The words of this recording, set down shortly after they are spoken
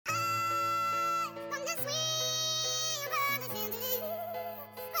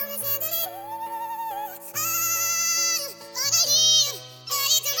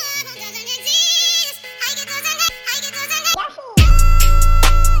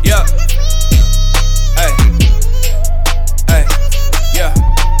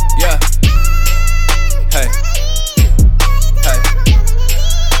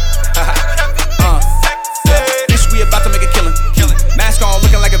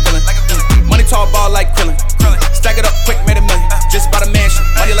Tall ball like Krillin. Stack it up quick, made a million. Just bought a mansion,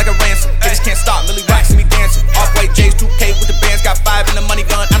 money like a ransom. Bitches can't stop, Millie waxing me dancing. Off-white J's, 2K with the bands. Got 5 in the money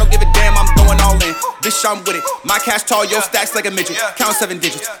gun, I don't give a damn, I'm going all in. Bitch, I'm with it. My cash tall, yo stacks like a midget. Count 7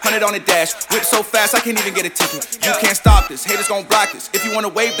 digits, 100 on the dash. Whip so fast, I can't even get a ticket. You can't stop this, haters gon' block this. If you wanna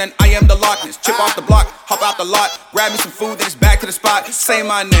wave, then I am the Loch Ness. Chip off the block, hop out the lot. Grab me some food, then it's back to the spot. Say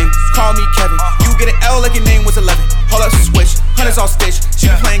my name, call me Kevin. You get an L like your name was 11. Hold up, switch, hunters all stitch. She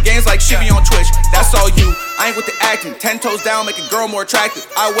be playing games like she be on Twitch. That's all you, I ain't with the acting. 10 toes down, make a girl more attractive.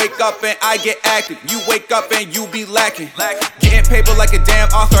 I wake up and I get active. You wake up and you be lacking. Getting paper like a damn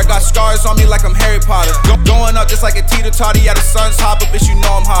author. I got scars on me like I'm Harry Potter. Going up just like a teeter-totter. Yeah, the sun's hot, but bitch, you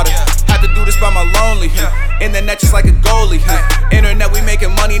know I'm hotter. Had to do this by my lonely. Internet just like a goalie. Internet, we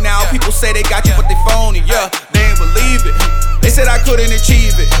making money now. People say they got you, but they phony. Yeah, they ain't believe it. They said I couldn't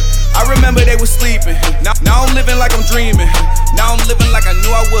achieve it. I remember they was sleeping. Now I'm living like I'm dreaming. Now I'm living like I knew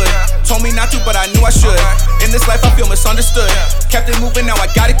I would. Told me not to, but I knew I should. In this life I feel misunderstood. Kept it moving, now I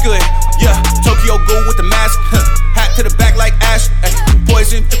got it good. Yeah, Tokyo Ghoul with the mask. Hat to the back like Ash.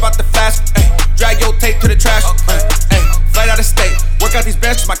 Poison, dip out the flask. Drag your tape to the trash. Flight out of state. Work out these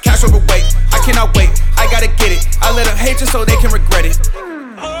bands, my cash overweight. I cannot wait, I gotta get it. I let them hate you so they can regret it.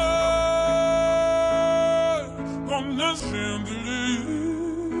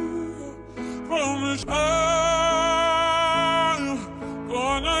 Promise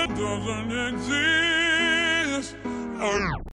doesn't exist.